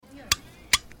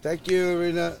Thank you,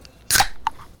 Arena.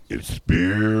 It's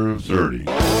Beer 30.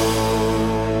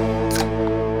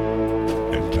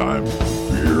 And time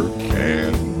for Beer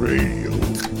Can Radio.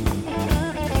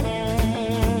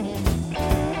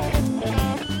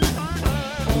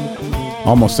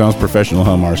 Almost sounds professional,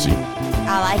 huh, Marcy?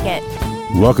 I like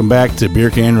it. Welcome back to Beer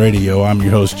Can Radio. I'm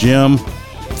your host, Jim.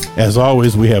 As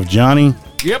always, we have Johnny.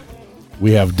 Yep.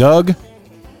 We have Doug.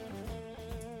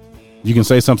 You can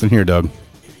say something here, Doug.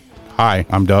 Hi,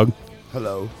 I'm Doug.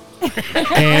 Hello.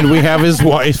 And we have his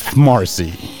wife,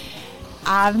 Marcy.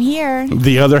 I'm here.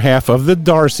 The other half of the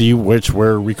Darcy, which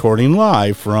we're recording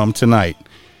live from tonight.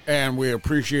 And we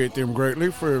appreciate them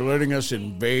greatly for letting us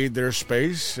invade their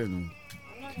space and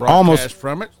broadcast Almost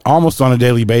from it. Almost on a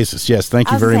daily basis. Yes, thank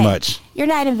you I was very saying, much. You're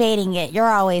not invading it. You're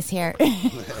always here.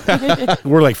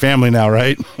 We're like family now,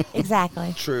 right?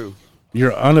 Exactly. True.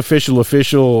 Your unofficial,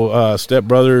 official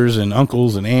stepbrothers and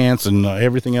uncles and aunts and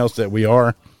everything else that we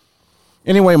are.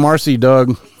 Anyway, Marcy,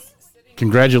 Doug,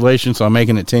 congratulations on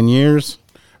making it 10 years.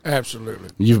 Absolutely.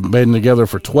 You've been together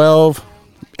for 12,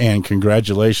 and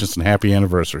congratulations and happy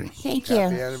anniversary. Thank you.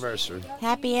 Happy anniversary.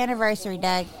 Happy anniversary,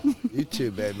 Doug. You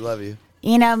too, babe. Love you.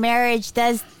 You know, marriage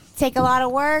does take a lot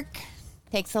of work.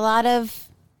 Takes a lot of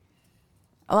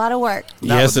work.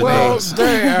 Yes, it Well, is.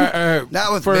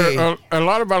 Not with for me. a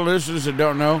lot of our listeners that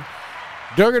don't know,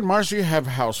 Doug and Marcy have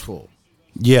a house full.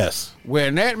 Yes.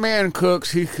 When that man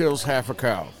cooks, he kills half a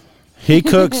cow. He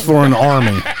cooks for an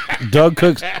army. Doug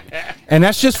cooks, and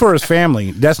that's just for his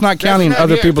family. That's not counting That's not-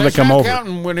 other yeah, people that that's come not over.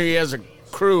 counting when he has a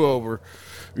crew over.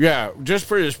 Yeah, just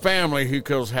for his family, he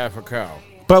kills half a cow.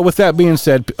 But with that being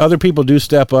said, other people do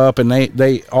step up, and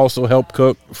they also help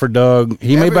cook for Doug.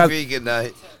 He may Every buy vegan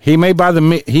night. he may buy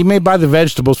the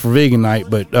vegetables for vegan night,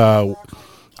 but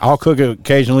I'll cook it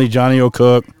occasionally. Johnny will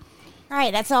cook. All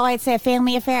right, that's all I'd say. A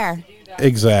family affair.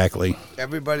 Exactly.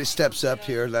 Everybody steps up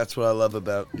here. That's what I love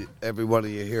about every one of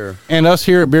you here. And us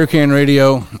here at Beer Can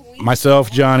Radio,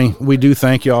 myself, Johnny, we do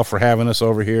thank y'all for having us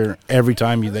over here every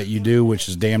time that you do, which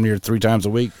is damn near 3 times a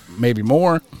week, maybe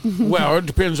more. Well, it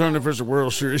depends on if it's a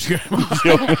World Series game.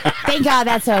 Thank God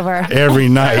that's over. Every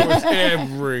night.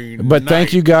 Every But night.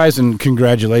 thank you guys, and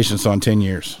congratulations on 10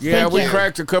 years. Yeah, Thank we you.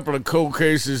 cracked a couple of cold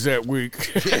cases that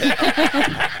week.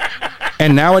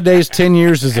 And nowadays, 10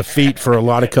 years is a feat for a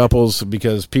lot of couples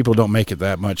because people don't make it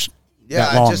that much. Yeah,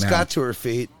 that long I just now. got to her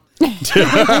feet. You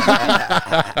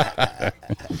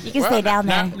can stay down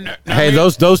there. Hey,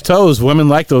 those toes, women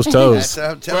like those That's toes. what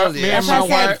I'm telling you. me and my She can't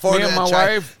wife- afford me and that my Chi-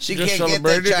 wife She just can't get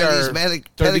that celebrated Chinese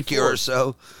our pedicure,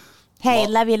 so. Hey,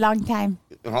 love you long time.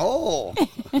 Oh.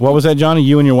 What was that, Johnny?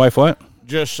 You and your wife what?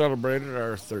 Just celebrated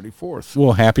our 34th.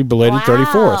 Well, happy belated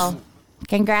 34th.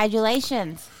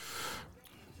 Congratulations.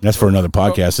 That's for another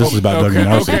podcast. This is about Doug and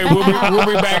Marcy. Okay, we'll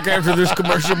be back after this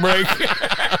commercial break.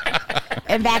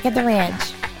 And back at the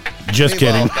ranch. Just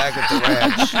kidding. Meanwhile, back at the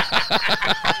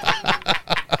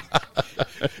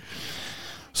ranch.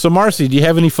 So, Marcy, do you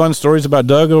have any fun stories about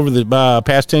Doug over the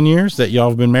past 10 years that y'all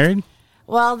have been married?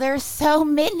 Well, there's so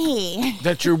many.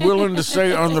 That you're willing to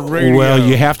say on the radio. Well,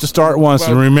 you have to start once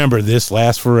and Well- remember, this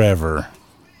lasts forever.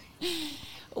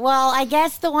 Well, I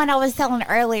guess the one I was telling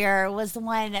earlier was the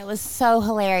one that was so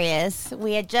hilarious.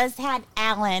 We had just had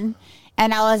Alan,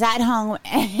 and I was at home,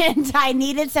 and I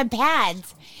needed some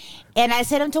pads. And I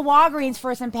sent him to Walgreens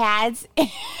for some pads,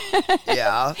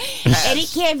 Yeah. and he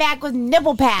came back with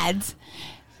nipple pads.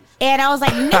 And I was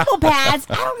like, nipple pads?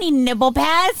 I don't need nipple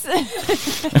pads.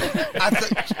 I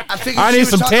figured I she need was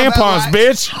some talking about tampons, my-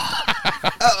 bitch.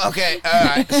 Oh, okay, all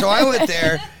right. So I went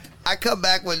there. I come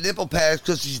back with nipple pads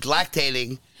because she's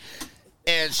lactating.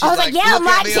 And she's I was like, yeah, I'm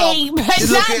look at me all- lactating, but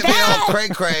she's not looking at me all that.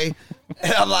 cray-cray.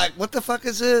 And I'm like, what the fuck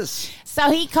is this?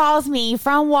 So he calls me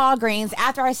from Walgreens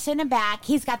after I sent him back.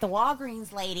 He's got the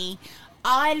Walgreens lady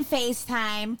on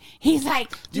FaceTime. He's like,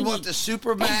 Do you want the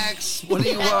Supermax? What do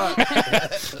you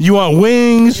want? You want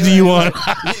wings? Do you want...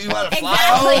 You want a fly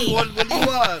Exactly. home? What do you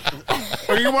want?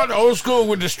 Or you want the old school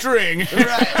with the string.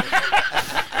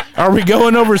 Right. Are we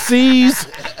going overseas?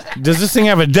 Does this thing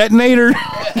have a detonator?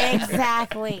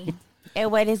 exactly. It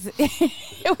was,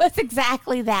 it was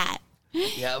exactly that.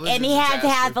 Yeah, it was And a he had to disaster.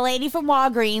 have the lady from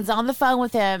Walgreens on the phone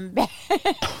with him. And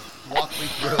Walk me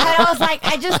through. I was like,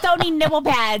 I just don't need nipple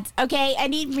pads, okay? I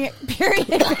need period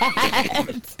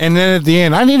pads. And then at the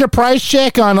end, I need a price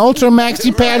check on Ultra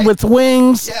Maxi Pad Right. with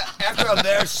wings. Yeah, after I'm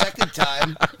there second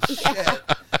time. Shit.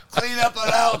 Clean up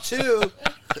an aisle too.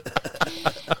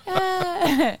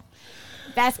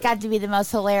 That's got to be the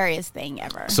most hilarious thing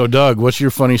ever. So, Doug, what's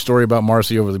your funny story about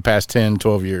Marcy over the past 10,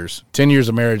 12 years? 10 years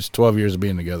of marriage, 12 years of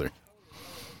being together.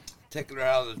 Taking her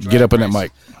out of the drag Get up in that races.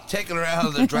 mic. Taking her out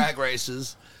of the drag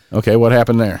races. Okay, what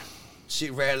happened there? she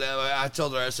ran over. I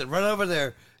told her, I said, run over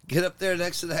there. Get up there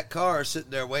next to that car sitting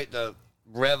there waiting to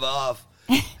rev off.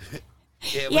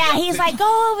 Yeah, he's like,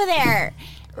 go over there.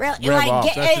 Rev off.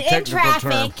 Get That's the in technical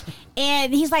traffic. term.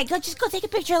 And he's like, just go take a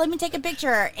picture. Let me take a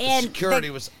picture. And security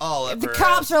was all up the her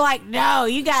cops ass. were like, no,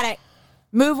 you got to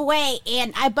move away.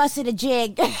 And I busted a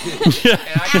jig And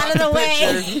I got out of the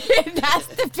way. picture. That's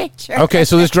the picture. Okay,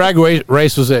 so this drag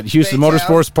race was at Houston Baytown.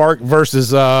 Motorsports Park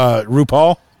versus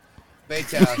RuPaul.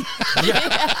 Baytown.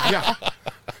 Yeah.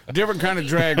 Different kind of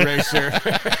drag race there.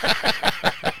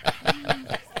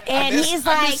 And he's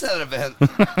I like, missed that event.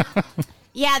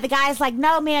 yeah, the guy's like,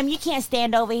 no, ma'am, you can't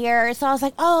stand over here. So I was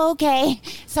like, oh, okay.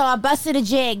 So I busted a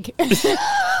jig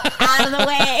out of the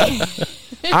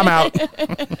way. I'm out.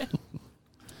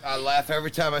 I laugh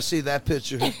every time I see that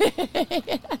picture.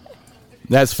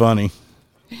 That's funny.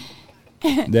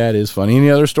 That is funny. Any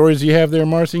other stories you have there,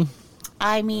 Marcy?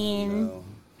 I mean,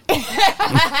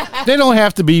 They don't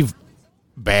have to be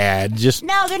bad. Just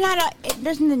no, they're not.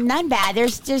 There's none bad.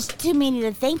 There's just too many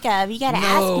to think of. You got to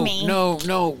ask me.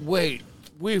 No, wait.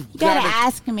 You got to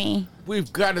ask me.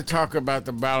 We've got to talk about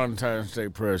the Valentine's Day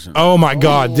present. oh my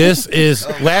God, this is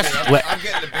last. I'm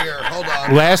getting the beer. Hold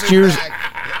on. Last I'll be year's- back.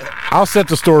 I'll set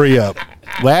the story up.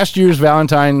 Last year's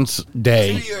Valentine's 2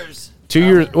 Day. years. 2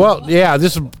 years. Well, yeah,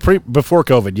 this is before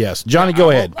COVID. Yes, Johnny, go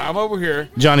ahead. I'm over here.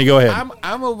 Johnny, go ahead.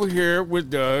 I'm over here with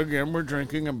Doug, and we're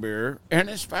drinking a beer, and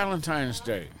it's Valentine's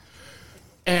Day.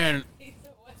 And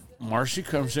Marcy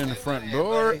comes in the front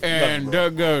door, and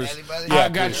Doug goes, Anybody? I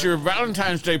got your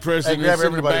Valentine's Day present. Hey, grab It's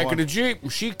in the everybody back one. of the Jeep.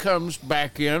 And she comes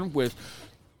back in with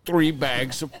 3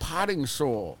 bags of potting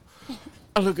soil.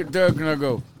 I look at Doug, and I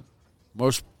go,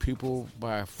 most people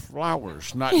buy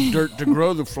flowers, not dirt to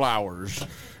grow the flowers.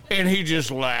 And he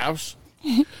just laughs.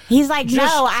 He's like,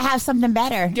 Just- no, I have something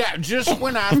better. Yeah, just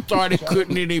when I thought it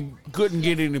couldn't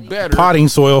get any better. Potting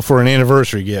soil for an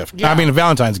anniversary gift. Yeah. I mean, a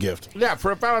Valentine's gift. Yeah,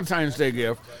 for a Valentine's Day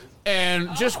gift.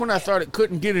 And just when I thought it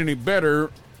couldn't get any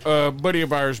better, a buddy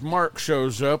of ours, Mark,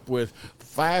 shows up with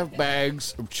 5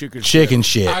 bags of chicken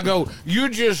shit. I go, you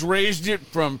just raised it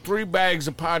from 3 bags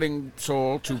of potting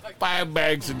soil to 5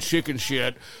 bags of chicken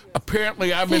shit.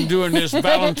 Apparently, I've been doing this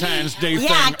Valentine's Day Yeah,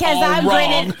 thing because all I'm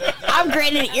wrong.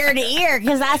 grinning ear to ear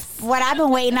because that's what I've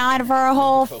been waiting on for a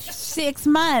whole 6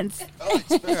 months. Oh,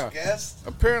 special guest.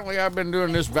 Apparently, I've been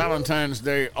doing this Valentine's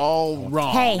Day all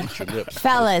wrong. Hey,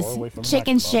 fellas,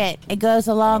 chicken shit, it goes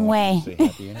a long way. Say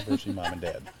happy anniversary, Mom and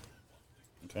Dad.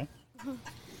 Okay.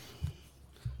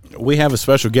 We have a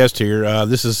special guest here.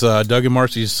 This is Doug and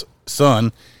Marcy's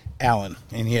son, Alan,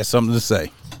 and he has something to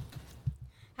say.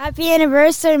 Happy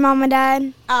anniversary, Mom and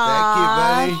Dad.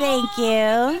 Aw, buddy. thank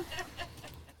you.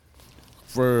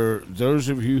 For those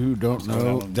of you who don't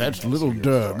know, that's little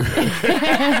Doug.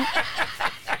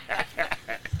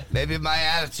 Maybe my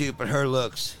attitude, but her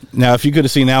looks. Now, if you could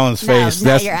have seen Alan's No, face,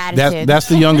 not your attitude. that's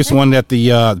the youngest one that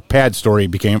the pad story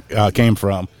came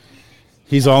from.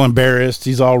 He's all embarrassed.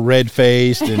 He's all red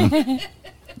faced, and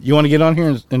you want to get on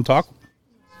here and talk?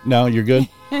 No, you're good.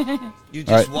 You All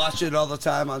just right. watch it all the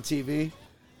time on TV?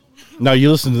 No, you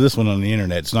listen to this one on the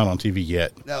internet. It's not on TV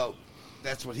yet. No,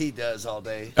 that's what he does all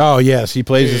day. Oh yes, he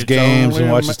plays his It's games only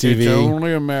and a watches ma- It's TV.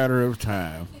 only a matter of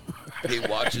time. He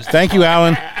watches. Thank you,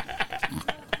 Alan.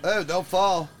 Oh, don't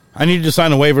fall. I need you to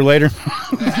sign a waiver later.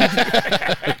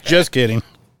 Just kidding.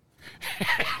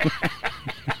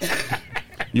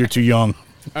 You're too young.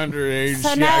 Underage. So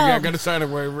Yeah, no. I got to sign a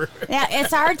waiver. Yeah,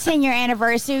 it's our 10-year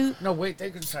anniversary. No, wait, they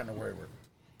can sign a waiver.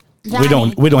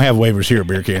 Johnny, We don't have waivers here at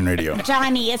Beer Can Radio.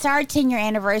 Johnny, it's our 10-year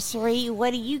anniversary. What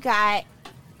do you got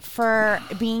for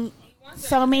being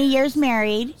so many years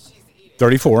married?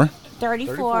 34.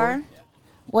 34.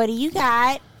 What do you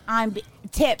got on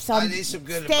tips I on need some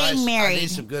good staying advice. I married? need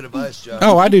some good advice, John.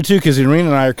 Oh, I do too, because Irene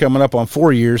and I are coming up on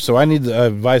 4 years, so I need the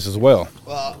advice as well.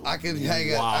 Well, I can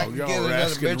hang Wow, I can y'all get are another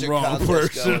asking the midget wrong contest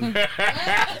person. going.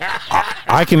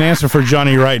 I can answer for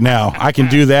Johnny right now. I can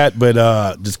do that, but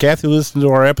does Kathy listen to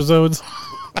our episodes?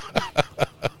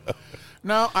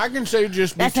 No, I can say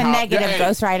just be That's a top- negative, hey,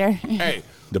 Ghost Rider. Hey,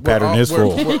 The pattern is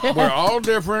full. We're all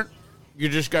different. You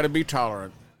just got to be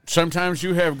tolerant. Sometimes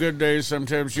you have good days.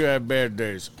 Sometimes you have bad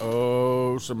days.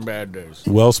 Oh, some bad days.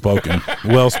 Well spoken.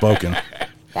 Well spoken.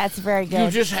 That's very You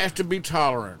good. just have to be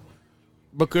tolerant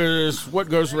because what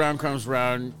goes around comes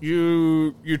around.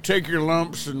 You take your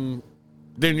lumps and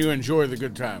then you enjoy the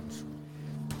good times.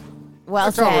 Well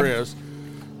That's all said. it is.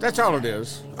 That's all it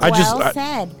is. Well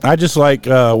said. I just like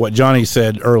what Johnny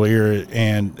said earlier,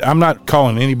 and I'm not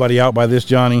calling anybody out by this,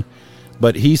 Johnny,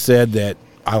 but he said that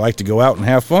I like to go out and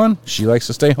have fun. She likes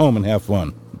to stay home and have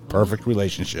fun. Perfect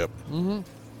relationship.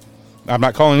 I'm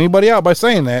not calling anybody out by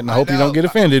saying that, and I hope you know. don't get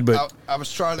offended, but I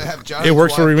was trying to have Johnny. it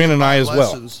works for Rena and I as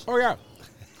well. Oh, yeah.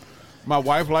 My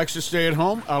wife likes to stay at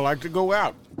home. I like to go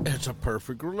out. It's a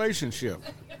perfect relationship.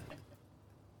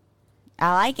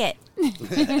 I like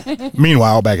it.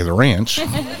 Meanwhile, back at the ranch, the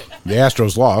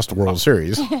Astros lost World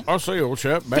Series. I'll say, old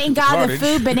chap. Back Thank at God the cottage.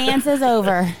 food bonanza's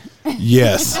over.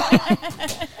 Yes.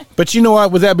 But you know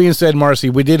what? With that being said, Marcy,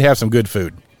 we did have some good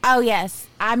food. Oh yes,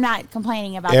 I'm not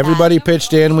complaining about Everybody that.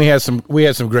 pitched in. We had some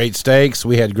great steaks.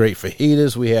 We had great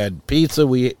fajitas. We had pizza.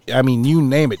 I mean, you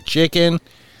name it, chicken.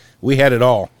 We had it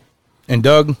all. And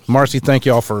Doug, Marcy, thank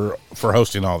y'all for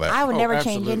hosting all that. I would never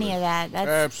change absolutely. any of that. That's,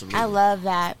 Absolutely. I love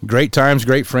that. Great times,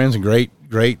 great friends, and great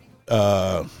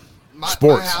My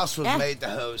sports. house was Yeah. made to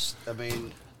host. I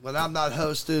mean, when I'm not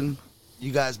hosting,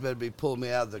 you guys better be pulling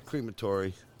me out of the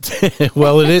crematory.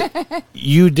 Well,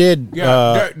 you did.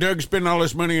 Yeah, Doug spent all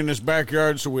his money in his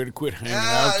backyard, so we had to quit hanging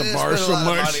out at the bar so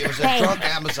much. It was a Hey, drunk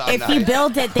Amazon if night. you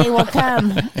build it, they will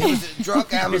come. It was a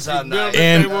drunk Amazon night.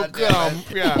 And- They will come.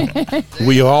 Yeah.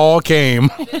 We all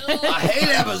came. I hate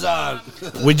Amazon.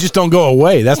 We just don't go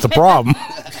away. That's the problem.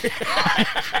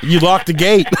 You locked the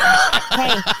gate.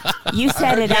 Hey, you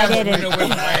said it. I didn't.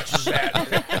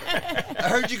 I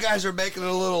heard you guys are making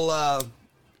a little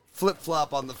flip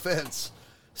flop on the fence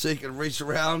so you can reach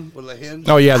around with a hinge.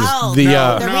 Oh yeah, Oh, the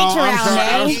no, the No, reach I'm around, sorry.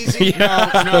 eh? Easy.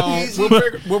 No,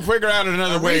 Easy. we'll figure out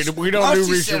another way. We don't Marcy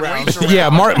do reach said around. reach around. yeah.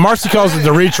 Marcy calls it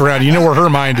the reach around. You know where her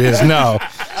mind is. No.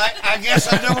 I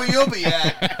guess I know where you'll be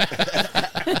at.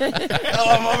 Oh,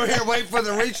 I'm over here waiting for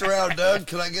the reach around, Doug.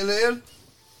 Can I get in?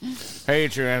 Hey,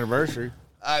 it's your anniversary.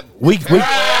 We Hey,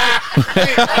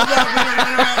 I'm not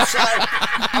running outside.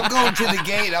 I'm going to the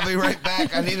gate. I'll be right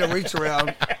back. I need a reach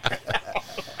around.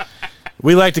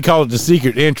 we like to call it the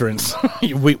secret entrance.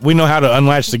 we know how to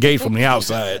unlatch the gate from the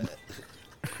outside.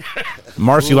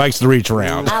 Marcy likes the reach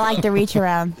around. I like the reach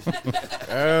around.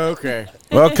 Okay.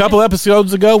 Well, a couple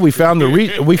episodes ago, we found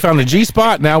the G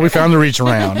spot. Now we found the reach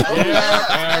around.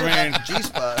 I mean,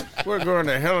 G-spot. we're going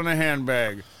to hell in a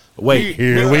handbag. Wait,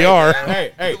 here we are.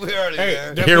 Hey, We already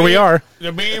there. the Here we meme- are.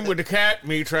 The meme with the cat,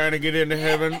 me trying to get into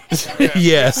heaven.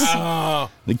 Yes.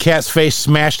 The cat's face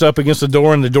smashed up against the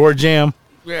door and the door jam.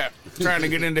 Yeah, trying to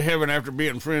get into heaven after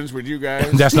being friends with you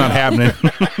guys. That's not happening.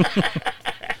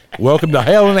 Welcome to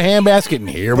Hell in a Handbasket, and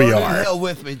here we Burn in are. hell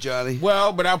with me, Johnny.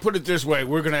 Well, but I'll put it this way: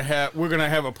 we're gonna have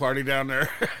a party down there.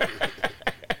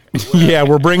 Yeah,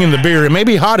 we're bringing the beer. It may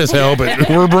be hot as hell, but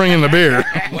we're bringing the beer.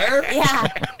 Where? Yeah,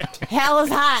 hell is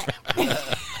hot.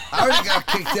 I already got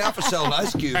kicked out for selling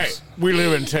ice cubes. Hey, we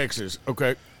live in Texas,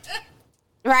 okay?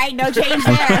 Right? No change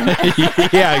there.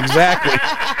 Yeah, exactly.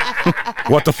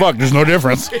 What the fuck? There's no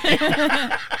difference.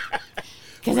 Because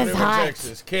We it's live in hot.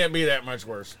 Texas. Can't be that much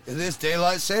worse. It is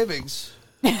daylight savings.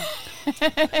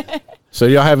 So,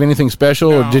 y'all have anything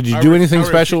special, or No, did you I do re- anything I refu-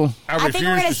 special? I I think we're refuse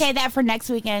going to to say that for next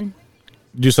weekend.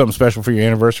 Do something special for your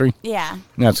anniversary? Yeah.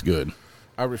 That's good.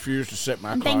 I refuse to set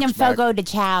my I'm clocks thinking back. Fogo de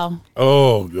Chao.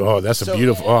 Oh, that's a So-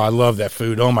 beautiful. Oh, I love that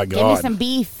food. Oh my Give me god. some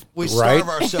beef. We Right? starve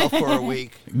ourselves for a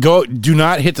week. Go. Do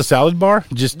not hit the salad bar.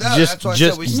 Just, No, that's why I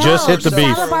said we just hit the No,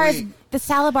 beef. salad bar- The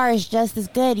salad bar is just as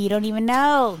good. You don't even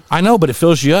know. I know, but it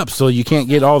fills you up, so you can't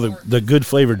get all the good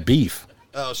flavored beef.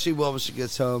 Oh, she will when she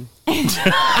gets home.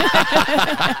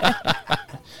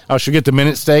 Oh, she'll get the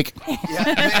minute steak.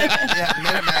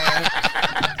 Minute man.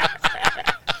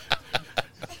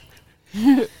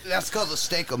 That's called the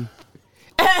steakum.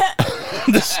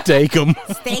 The steakum.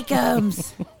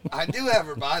 Steakums. I do have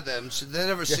her buy them. They've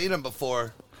never seen them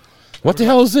before. What the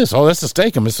hell is this? Oh, that's the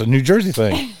steakum. It's a New Jersey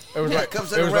thing. It was Yeah, like it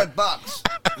comes it in a was red like box.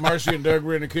 Marcy and Doug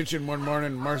were in the kitchen one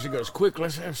morning, and Marcy goes, "Quick,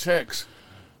 let's have sex."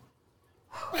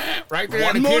 Right there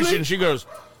One in the morning? kitchen, she goes,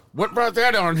 "What brought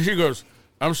that on?" She goes,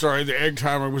 "I'm sorry, the egg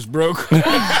timer was broke."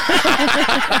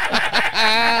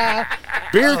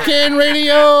 Beer can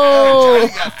radio. Johnny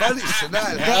got funnies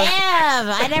tonight, huh? Damn.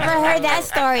 I never heard that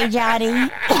story, Johnny.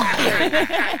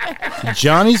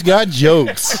 Johnny's got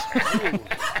jokes.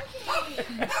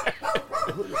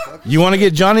 You want to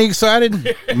get Johnny excited?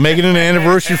 Make it an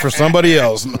anniversary for somebody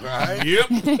else. Yep.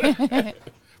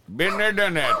 Been there,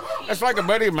 done that. That's like a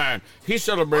buddy of mine. He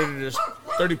celebrated his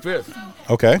 35th.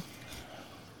 Okay.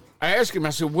 I asked him, I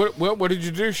said, what did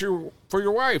you do for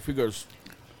your wife? He goes,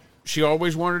 she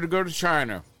always wanted to go to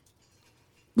China.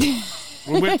 we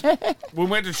went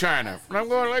to China. And I'm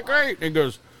going like, great. And he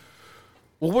goes,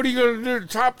 well, what are you going to do to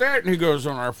top that? And he goes,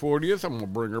 on our 40th, I'm going to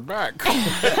bring her back.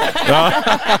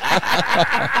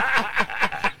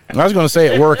 I was going to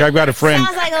say at work, I've got a friend.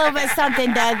 Sounds like a little bit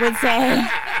something Doug would say.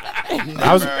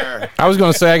 I was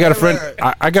going to say I got a friend.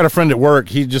 I got a friend at work.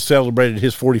 He just celebrated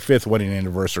his 45th wedding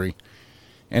anniversary,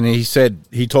 And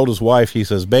he told his wife, he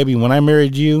says, baby, when I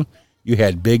married you, you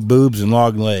had big boobs and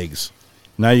long legs.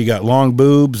 Now you got long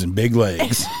boobs and big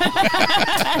legs.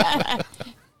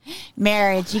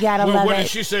 Marriage, you gotta love What it. did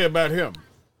she say about him?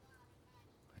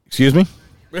 Excuse me?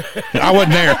 I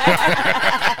wasn't there.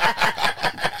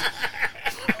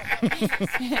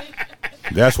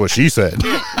 That's what she said.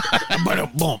 But a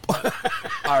bump.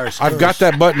 I've got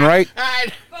that button right.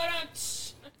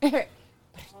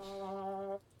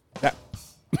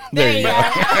 There you go.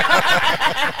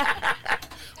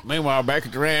 Meanwhile, back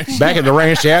at the ranch. Back at the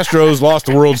ranch, the Astros lost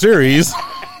the World Series.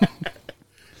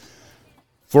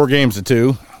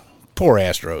 4-2. Poor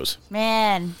Astros.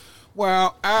 Man,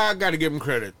 Well, I got to give them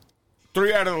credit.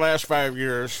 3 out of the last 5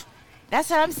 years, that's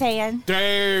what I'm saying.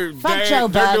 they're Joe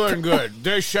Buck. doing good.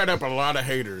 They shut up a lot of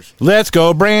haters. Let's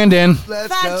go, Brandon. Let's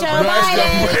Fuck go. Joe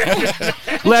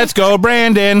Biden. Let's go,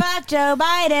 Brandon. Fuck Joe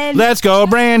Biden. Let's go,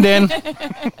 Brandon.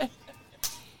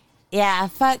 Yeah,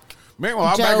 fuck.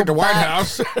 Meanwhile, Joe back at the White Buck.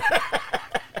 House.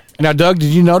 Now, Doug, did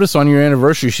you notice on your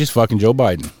anniversary she's fucking Joe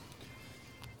Biden?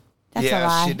 That's a Yeah,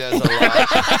 lie. she does a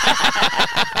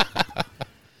lot.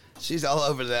 She's all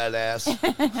over that ass.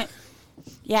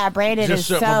 Yeah, Brandon Just is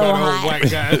so something about old hot.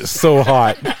 white guys. It's so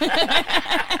hot.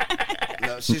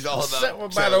 No, she's all about Something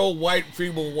about old white,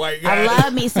 feeble white guys. I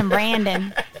love me some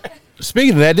Brandon.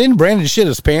 Speaking of that, didn't Brandon shit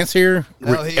his pants here?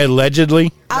 No, he- Allegedly.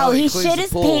 No, Oh, he he cleans shit the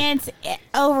his pool. pants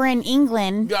over in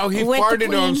England. Oh, he with the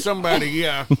farted on Queen. somebody,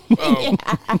 yeah. Oh.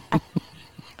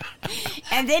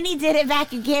 And then he did it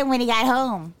back again when he got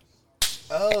home.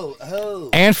 Oh.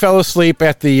 And fell asleep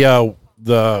at the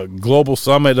global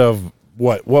summit of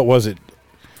what was it?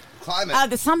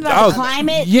 Climate. Something about the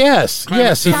climate. Yes.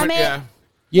 Yes. he- Summit. Yeah.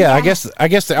 yeah, I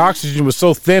guess the oxygen was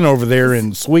so thin over there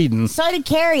in Sweden. So did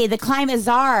Carrie, the climate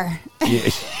czar. Yeah,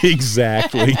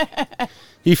 exactly.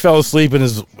 He fell asleep and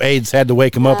his aides had to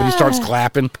wake him up and he starts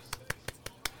clapping.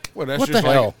 Well, that's What just the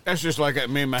like hell? that's just like that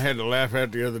meme I had to laugh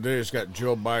at the other day. It's got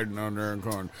Joe Biden on there and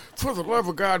going, "For the love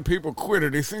of God, people quit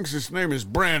it." He thinks his name is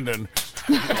Brandon.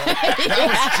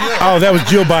 Oh, that was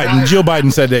Jill Biden. Jill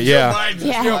Biden said that, yeah.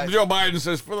 Joe Biden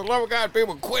says, "For the love of God,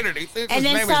 people quit it." He thinks And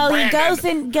his then name so is he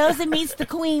Brandon. goes and meets the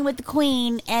queen with the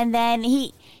queen, and then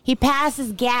he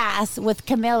passes gas with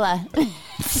Camilla.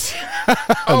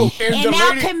 Oh, and And the now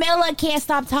lady. Camilla can't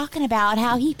stop talking about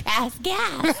how he passed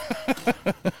gas.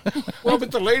 Well,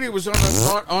 but the lady was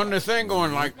on the thing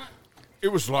going like, it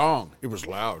was long, it was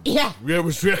loud. Yeah. It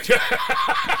was.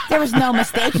 There was no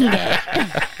mistaking it.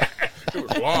 It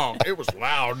was long. It was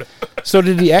loud. So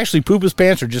did he actually poop his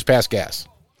pants or just pass gas?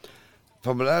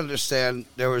 From what I understand,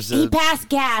 there was He a. passed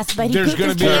gas, but he There's pooped going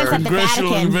his to be a pants at the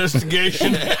congressional Vatican.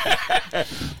 investigation.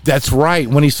 That's right.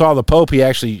 When he saw the Pope, he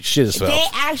actually shit himself. They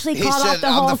actually He called said, off the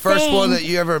 "I'm whole the first thing. one that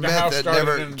you ever met House that started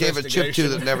never an gave a chip to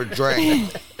investigation. that never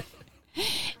drank."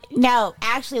 No,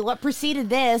 actually, what preceded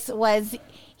this was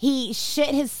he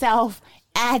shit himself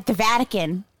at the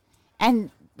Vatican, and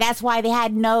that's why they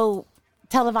had no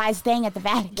televised thing at the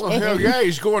Vatican. Well, hell yeah,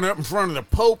 he's going up in front of the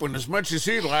Pope, and as much as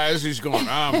he lies, he's going,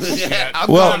 I'm shit. I'm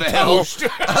Well- going to hell. Toast.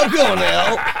 I'm going to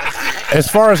hell. As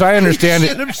far as I understand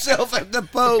Shit it, himself at the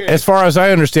Pope. as far as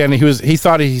I understand it,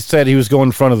 he said he was going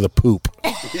in front of the poop.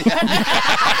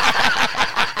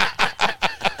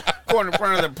 Going in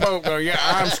front of the Pope, go, yeah,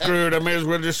 I'm screwed. I may as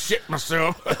well just shit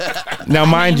myself. Now,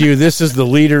 mind you, this is the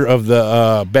leader of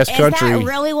the best Is country. that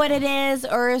really what it is,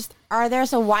 or are there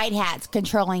some white hats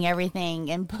controlling everything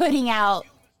and putting out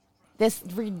this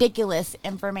ridiculous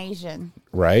information?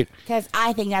 Right? Because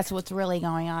I think that's what's really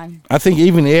going on. I think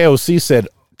even the AOC said,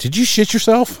 "Did you shit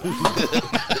yourself?"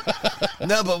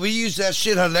 No, but we use that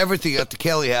shit on everything at the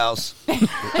Kelly house. Oh,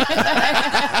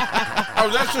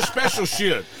 that's the special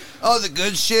shit. Oh, the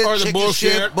good shit, Or the chicken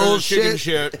bullshit, shit, or the bullshit. chicken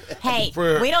shit. Hey,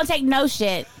 For- we don't take no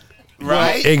shit.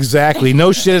 Right? Exactly.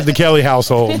 No shit at the Kelly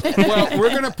household. Well, we're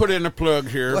going to put in a plug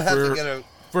here We'll have to get a-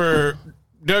 for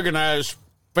Doug and I's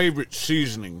favorite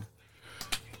seasoning.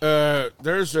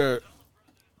 There's a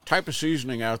type of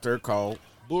seasoning out there called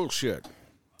bullshit.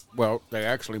 Well, they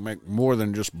actually make more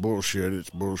than just bullshit. It's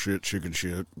bullshit, chicken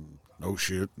shit, and no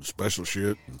shit, and special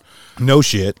shit. And No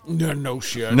shit. no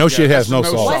shit. No shit has that's no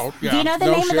salt. What's- Yeah, do you know the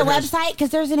no name of the shit has- website? Because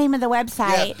there's a name of the Yeah,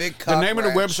 website. Big Cock The name of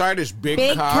the Ranch. website is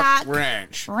Big Cock Cock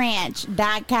Ranch.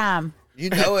 Ranch.com. You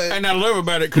know it. And I love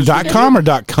about it because .com or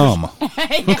 .com? No,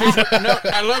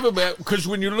 I love it because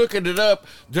when you're looking it up,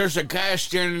 there's a guy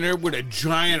standing there with a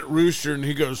giant rooster, and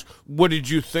he goes, "What did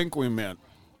you think we meant?"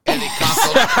 Any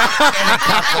cockle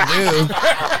do.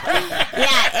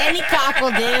 Yeah, any cock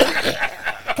will do.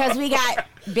 Because we got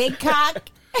big cock,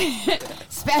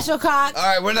 special cock. All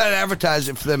right, we're not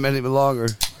advertising for them any longer.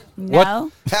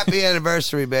 No. Happy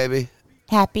anniversary, baby.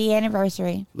 Happy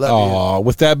anniversary. Love you.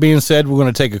 With that being said, we're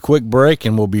going to take a quick break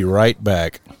and we'll be right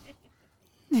back.